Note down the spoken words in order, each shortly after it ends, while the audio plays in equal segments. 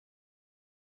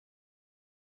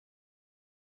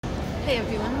Hey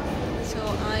everyone, so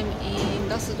I'm in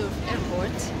Dusseldorf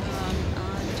airport.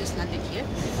 I just landed here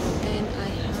and I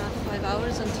have 5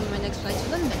 hours until my next flight to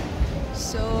London.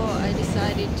 So I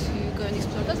decided to go and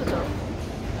explore Dusseldorf.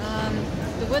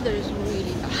 The weather is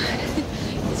really bad.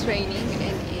 It's raining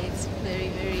and it's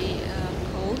very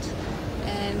cold,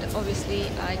 and obviously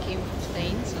I came from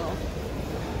Spain, so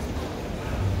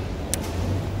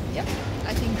yeah,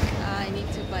 I think I need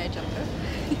to buy a jumper.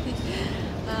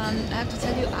 I have to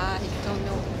tell you, I don't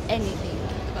know anything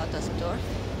about Dusseldorf,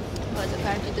 but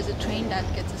apparently there's a train that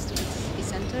gets us to the city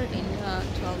center in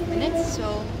 12 minutes,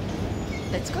 so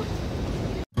let's go.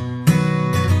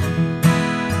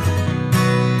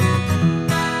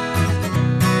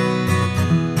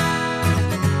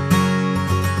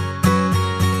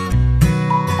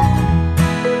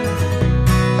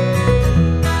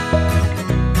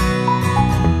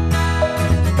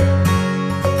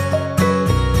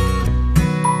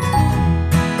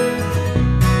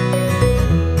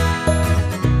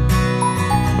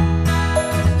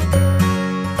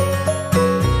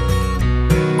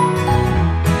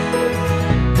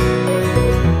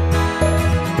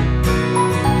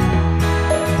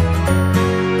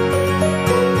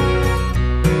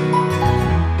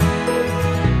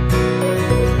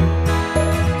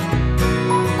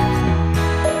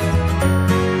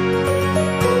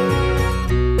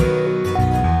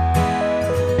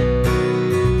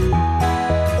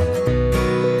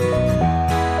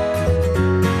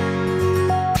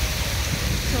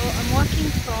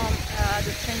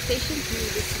 Station to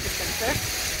the city center.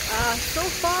 So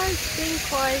far it's been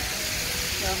quite,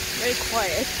 well, very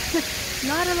quiet.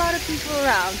 Not a lot of people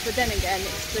around, but then again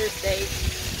it's Thursday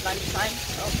lunchtime,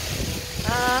 so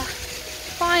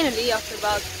finally after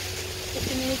about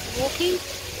 50 minutes of walking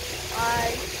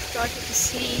I started to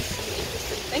see some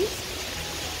interesting things.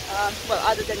 Well,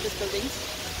 other than just buildings.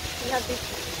 We have this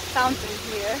fountain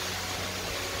here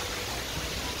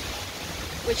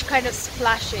which kind of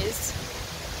splashes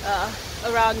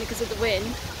around because of the wind,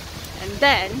 and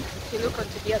then if you look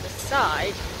onto the other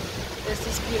side there's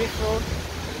this beautiful,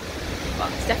 well,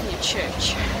 it's definitely a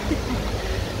church.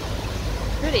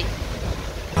 Pretty.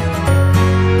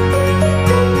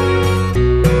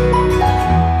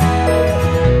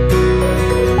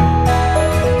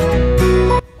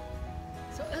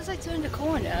 So as I turned the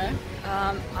corner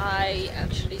I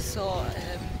actually saw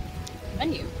a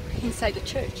menu inside the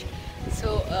church.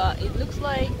 So it looks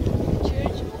like the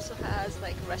church also has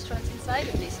like restaurants inside,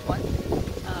 at least one.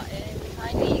 And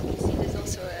behind me you can see there's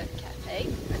also a cafe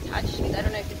attached. I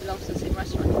don't know if it belongs to the same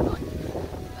restaurant or not.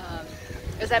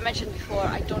 As I mentioned before,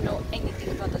 I don't know anything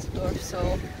about Dusseldorf,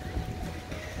 so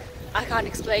I can't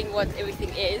explain what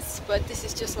everything is, but this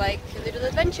is just like a little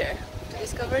adventure to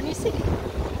discover a new city.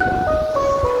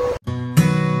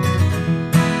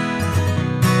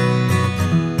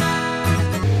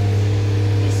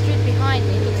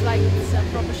 Like it's a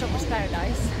proper shopper's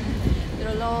paradise. There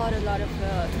are a lot of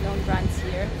known brands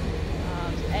here,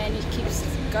 and it keeps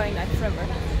going like forever.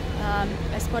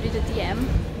 I spotted a DM,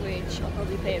 which I'll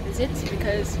probably pay a visit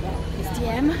because, well, it's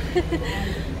DM.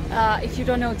 If you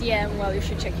don't know DM, well, you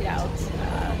should check it out.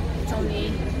 It's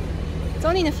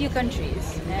only in a few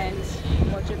countries, and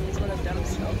well, Germany is one of them,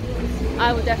 so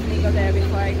I would definitely go there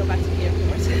before I go back to the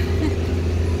airport.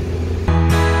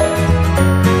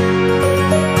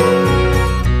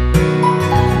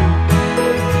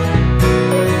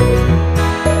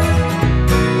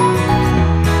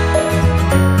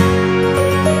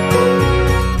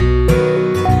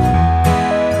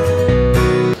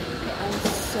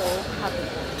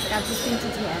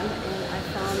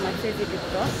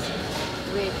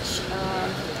 Which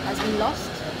has been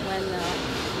lost when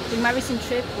during my recent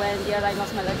trip when the airline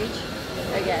lost my luggage.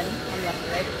 Again, I'm lucky,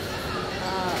 right?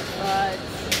 But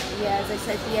yeah, as I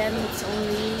said, DM it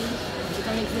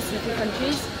only exists in a few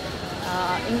countries.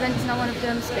 England is not one of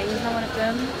them, Spain is not one of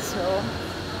them, so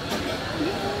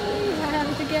yay, I have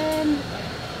it again.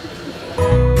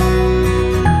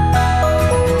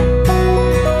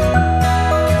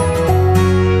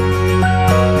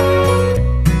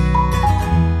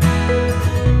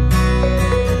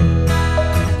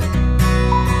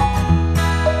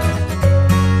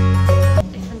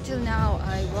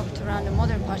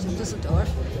 Dusseldorf,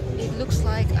 it looks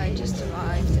like I just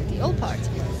arrived at the old part,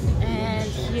 and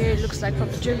here it looks like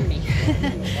proper Germany.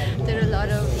 There are a lot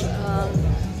of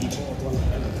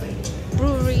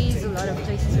breweries, a lot of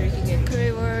places where you can get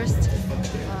currywurst,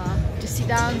 to sit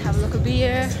down, have a local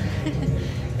beer.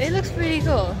 It looks pretty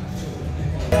cool.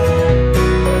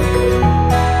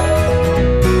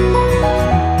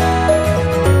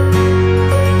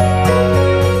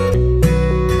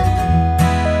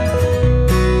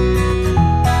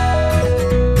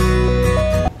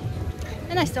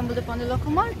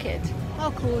 local market.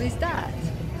 How cool is that?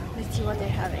 Let's see what they're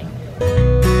having.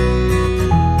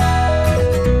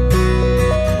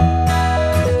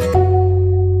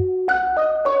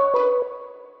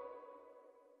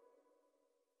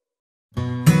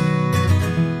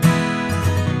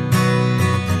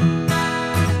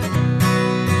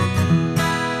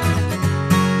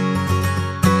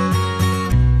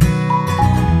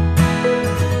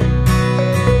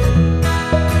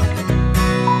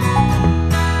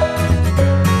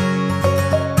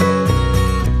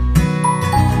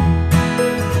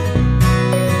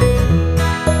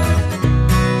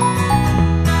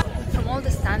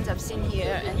 I've seen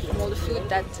here and from all the food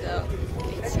that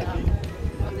it's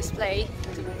on display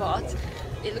to be bought,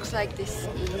 it looks like this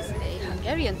is a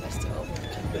Hungarian festival,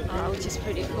 which is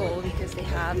pretty cool because they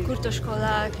have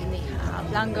kurtoskolák and they have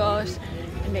langos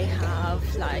and they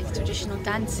have like traditional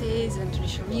dances and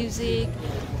traditional music,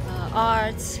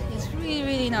 arts. It's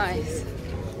really nice.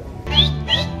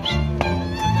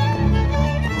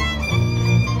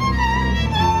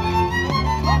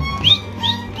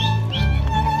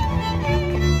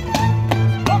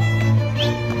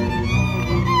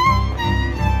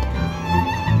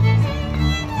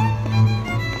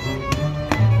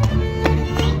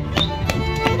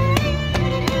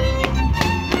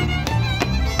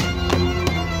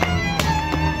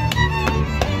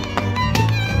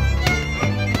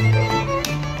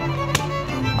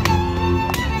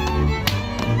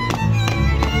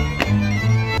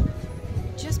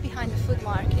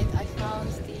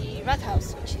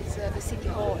 House, which is the city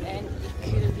hall, and it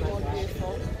couldn't be more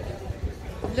beautiful.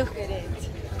 Look at it.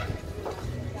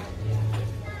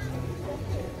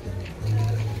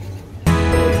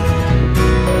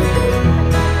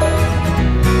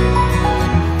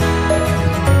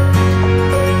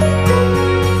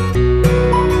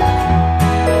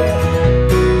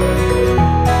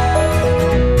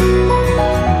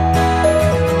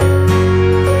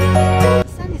 The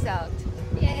sun is out.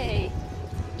 Yay!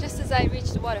 Just as I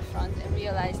reached the waterfront and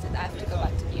realized that I have to go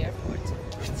back to the airport,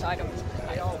 so I don't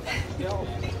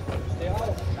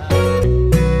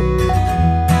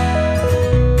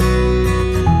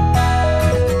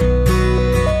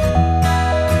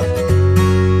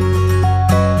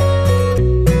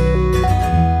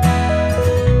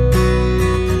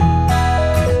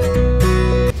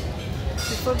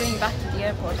Before going back to the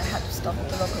airport, I had to stop at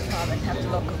the local pub and have the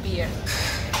local beer.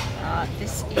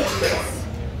 This is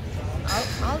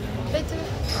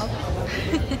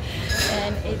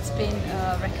and it's been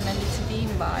recommended to me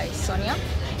by Sonia,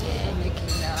 and you can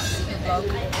see the blog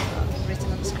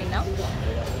written on the screen now.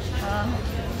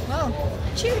 Well,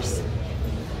 cheers!